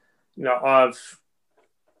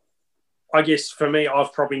 I guess for me,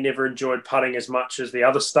 I've probably never enjoyed putting as much as the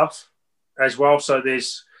other stuff as well. So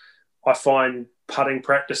I find putting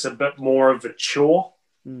practice a bit more of a chore.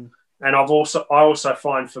 Mm. And I also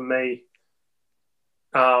find for me,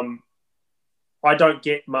 I don't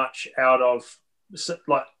get much out of,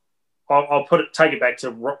 like, I'll take it back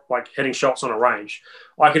to like hitting shots on a range.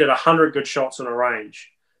 I could hit 100 good shots on a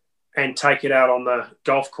range and take it out on the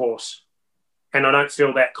golf course, and I don't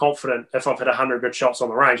feel that confident if I've hit 100 good shots on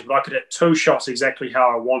the range, but I could hit 2 shots exactly how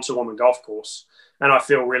I want to on the golf course, and I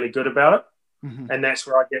feel really good about it. Mm-hmm. And that's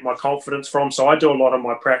where I get my confidence from. So I do a lot of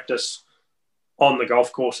my practice on the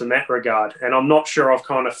golf course in that regard. And I'm not sure I've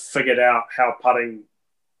kind of figured out how putting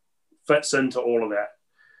fits into all of that.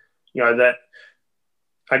 That,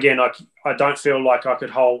 again, I don't feel like I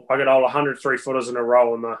could hold 100 3-footers in a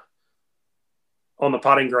row on the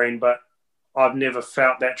putting green, but I've never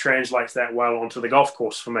felt that translates that well onto the golf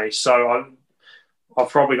course for me. So I've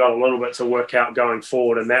probably got a little bit to work out going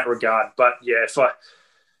forward in that regard. But yeah, if I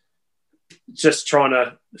just trying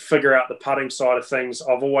to figure out the putting side of things,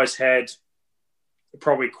 I've always had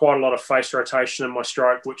probably quite a lot of face rotation in my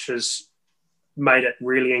stroke, which has made it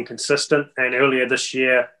really inconsistent. And earlier this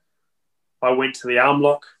year, I went to the arm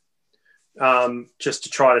lock just to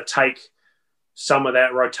try to take some of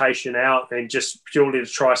that rotation out and just purely to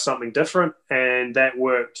try something different. And that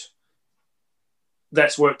worked.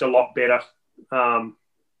 That's worked a lot better. And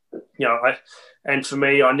for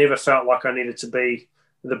me, I never felt like I needed to be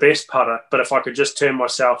the best putter, but if I could just turn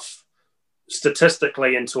myself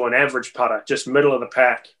statistically into an average putter, just middle of the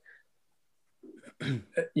pack,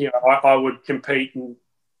 I would compete and,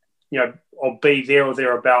 I'll be there or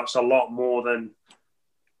thereabouts a lot more than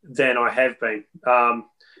I have been.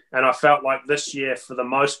 And I felt like this year, for the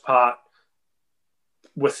most part,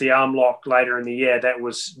 with the arm lock later in the year, that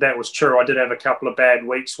was true. I did have a couple of bad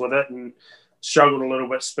weeks with it and struggled a little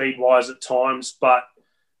bit speed-wise at times, but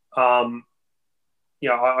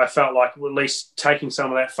I felt like at least taking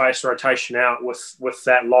some of that face rotation out with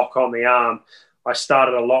that lock on the arm, I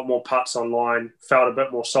started a lot more putts online, felt a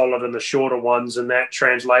bit more solid in the shorter ones, and that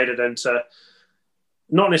translated into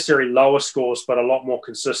not necessarily lower scores, but a lot more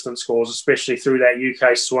consistent scores, especially through that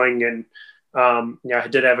UK swing. And, I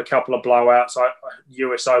did have a couple of blowouts.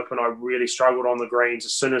 US Open, I really struggled on the greens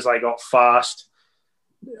as soon as they got fast.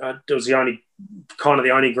 It was the only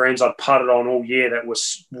greens I'd putted on all year that were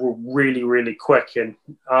really, really quick, and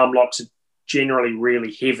arm locks are generally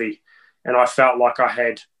really heavy. And I felt like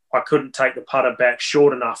I couldn't take the putter back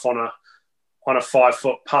short enough on a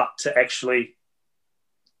 5-foot putt to actually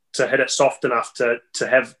to hit it soft enough to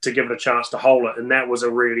give it a chance to hold it, and that was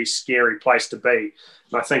a really scary place to be.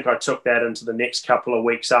 And I think I took that into the next couple of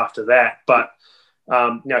weeks after that. But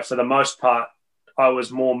for the most part, I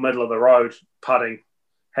was more middle of the road putting.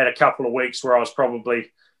 Had a couple of weeks where I was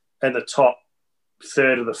probably in the top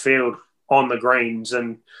third of the field on the greens,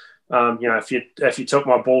 and if you took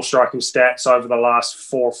my ball striking stats over the last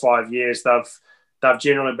 4 or 5 years, they've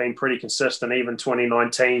generally been pretty consistent. Even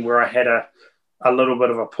 2019, where I had a little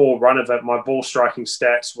bit of a poor run of it, my ball striking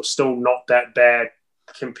stats were still not that bad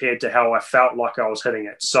compared to how I felt like I was hitting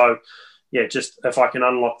it. So, yeah, just if I can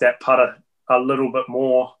unlock that putter a little bit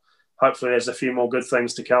more, hopefully there's a few more good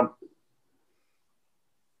things to come.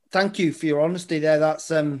 Thank you for your honesty there.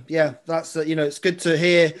 That's it's good to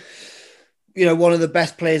hear. One of the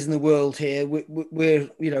best players in the world here. We're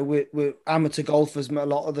amateur golfers. A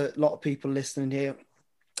lot of people listening here,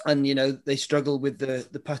 and they struggle with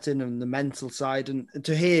the putting and the mental side. And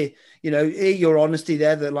to hear your honesty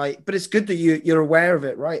there, but it's good that you're aware of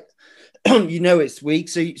it, right? It's weak,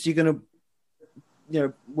 so you're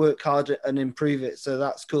gonna work hard and improve it. So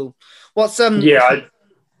that's cool. What's Sorry,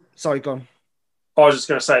 go on. I was just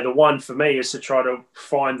going to say the one for me is to try to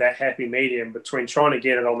find that happy medium between trying to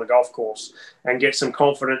get it on the golf course and get some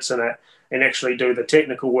confidence in it and actually do the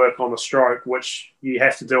technical work on the stroke, which you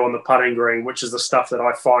have to do on the putting green, which is the stuff that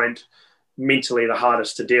I find mentally the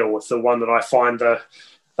hardest to deal with, the one that I find the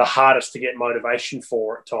hardest to get motivation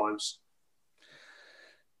for at times.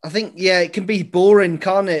 I think, it can be boring,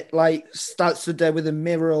 can't it? Like starts the day with a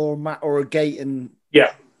mirror or a mat or a gate and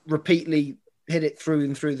repeatedly hit it through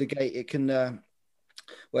and through the gate. It can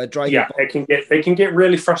drive. Yeah, it can get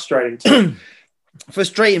really frustrating too.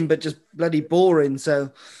 Frustrating, but just bloody boring.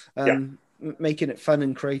 So making it fun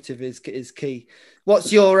and creative is key.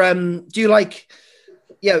 What's your do you like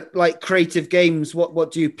creative games?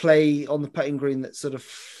 What do you play on the putting green that's sort of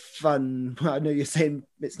fun? I know you're saying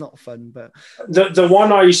it's not fun, but the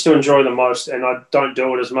one I used to enjoy the most, and I don't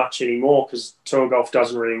do it as much anymore because tour golf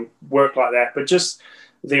doesn't really work like that, but just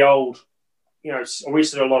the old, we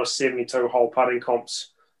used to do a lot of 72-hole putting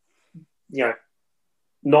comps. 9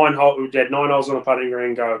 hole, we did 9 holes on the putting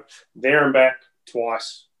green, go there and back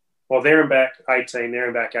twice. Well, there and back 18, there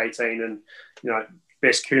and back 18, and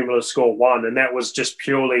best cumulative score 1. And that was just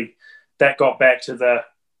purely that got back to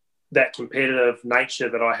that competitive nature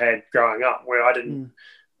that I had growing up, where I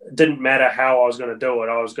didn't matter how I was going to do it,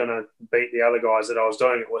 I was going to beat the other guys that I was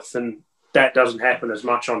doing it with, and that doesn't happen as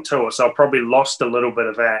much on tour. So I probably lost a little bit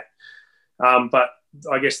of that. But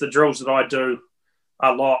I guess the drills that I do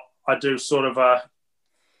a lot, I do sort of a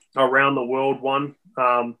around the world one,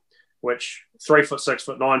 which 3 foot, 6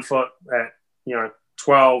 foot, 9 foot at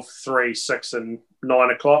 12, 3, 6, and 9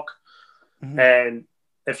 o'clock. Mm-hmm. And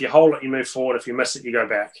if you hold it, you move forward. If you miss it, you go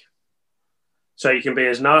back. So you can be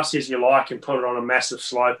as nasty as you like and put it on a massive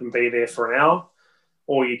slope and be there for an hour,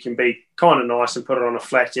 or you can be kind of nice and put it on a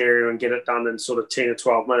flat area and get it done in sort of 10 or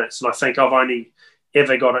 12 minutes. And I think I've only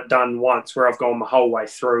ever got it done once, where I've gone the whole way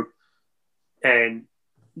through and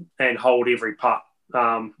hold every putt.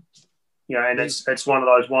 And it's one of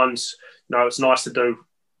those ones, it's nice to do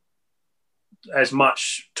as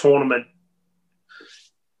much tournament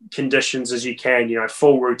conditions as you can,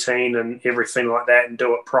 full routine and everything like that, and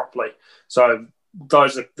do it properly. So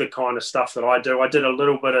those are the kind of stuff that I do. I did a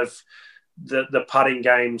little bit of the putting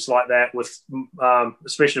games like that with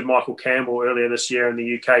especially Michael Campbell earlier this year in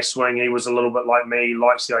the UK swing. He was a little bit like me. He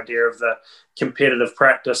likes the idea of the competitive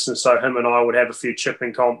practice, and so him and I would have a few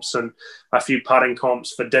chipping comps and a few putting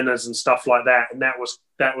comps for dinners and stuff like that. And that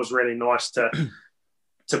was really nice to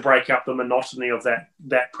break up the monotony of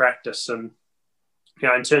that practice. And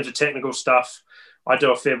in terms of technical stuff, I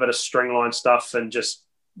do a fair bit of string line stuff and just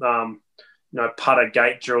putter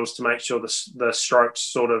gate drills to make sure the strokes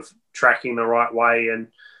sort of tracking the right way. And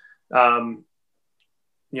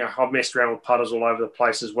I've messed around with putters all over the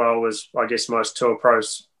place, as well as I guess most tour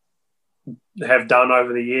pros have done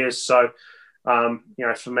over the years. So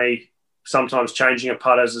for me, sometimes changing a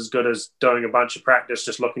putter is as good as doing a bunch of practice,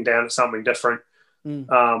 just looking down at something different.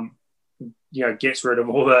 Gets rid of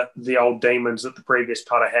all the old demons that the previous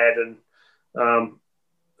putter had. And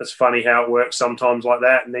it's funny how it works sometimes like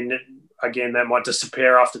that. And then again, that might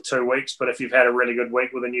disappear after 2 weeks. But if you've had a really good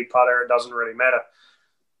week with a new putter, it doesn't really matter.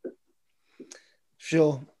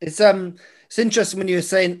 Sure. It's interesting when you were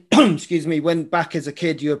saying, excuse me, when back as a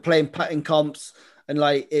kid, you were playing putting comps, and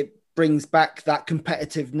it brings back that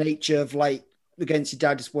competitive nature of against your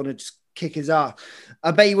dad, just want to just kick his ass.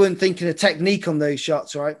 I bet you weren't thinking of technique on those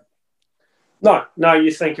shots, right? No,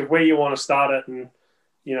 you think of where you want to start it and,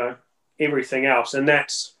 everything else. And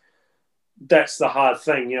that's the hard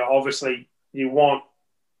thing. Obviously you want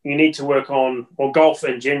you need to work on, or golf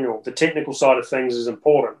in general, the technical side of things is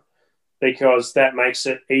important because that makes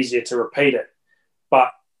it easier to repeat it.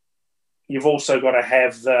 But you've also got to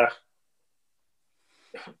have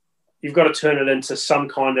you've got to turn it into some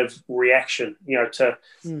kind of reaction,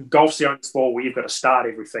 golf's the only sport where you've got to start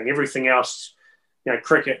everything. Everything else,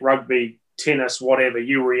 cricket, rugby, tennis, whatever,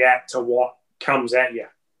 you react to what comes at you.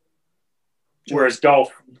 Whereas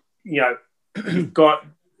golf, you've got,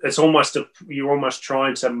 you're almost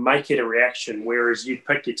trying to make it a reaction, whereas you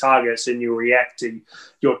pick your targets and you react to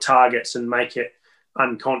your targets and make it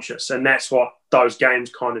unconscious. And that's what those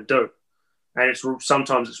games kind of do. And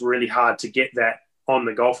sometimes it's really hard to get that on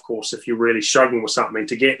the golf course if you're really struggling with something,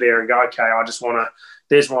 to get there and go, okay, I just want to,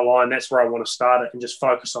 there's my line, that's where I want to start it, and just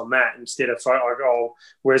focus on that instead of like, oh,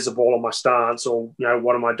 where's the ball on my stance, or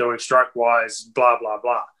what am I doing stroke wise, blah blah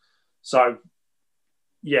blah. So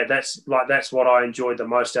yeah, that's what I enjoyed the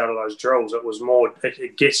most out of those drills. It was more,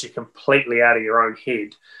 it gets you completely out of your own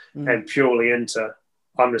head and purely into,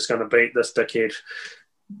 I'm just going to beat this dickhead,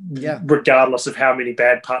 regardless of how many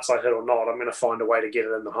bad putts I hit or not. I'm going to find a way to get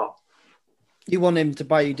it in the hole. You want him to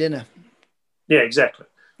buy you dinner. Yeah, exactly.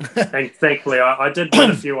 And thankfully, I did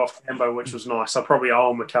win a few off Cambo, which was nice. I probably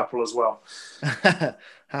owe him a couple as well.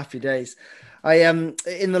 Happy days. In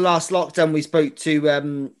the last lockdown, we spoke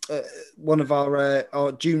to one of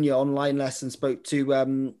our junior online lessons, spoke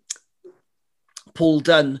to Paul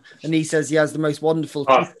Dunn, and he says he has the most wonderful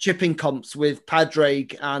chipping comps with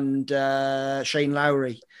Padraig and Shane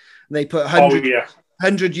Lowry. And they put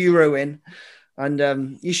 100 euro in.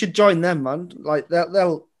 And you should join them, man. Like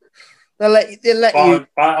they'll let you.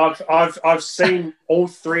 I've seen all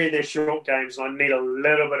three of their short games, and I need a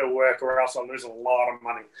little bit of work, or else I'll lose a lot of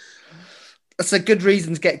money. That's a good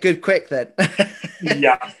reason to get good quick, then.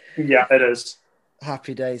 yeah, it is.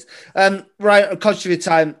 Happy days. Right, I'm conscious of your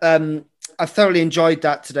time. I thoroughly enjoyed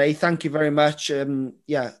that today. Thank you very much.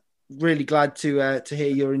 Really glad to hear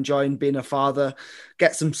you're enjoying being a father.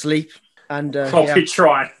 Get some sleep, and I'll be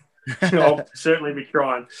trying. I'll certainly be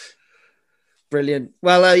trying. Brilliant.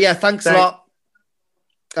 Well, thanks a lot.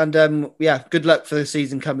 And good luck for the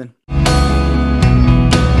season coming.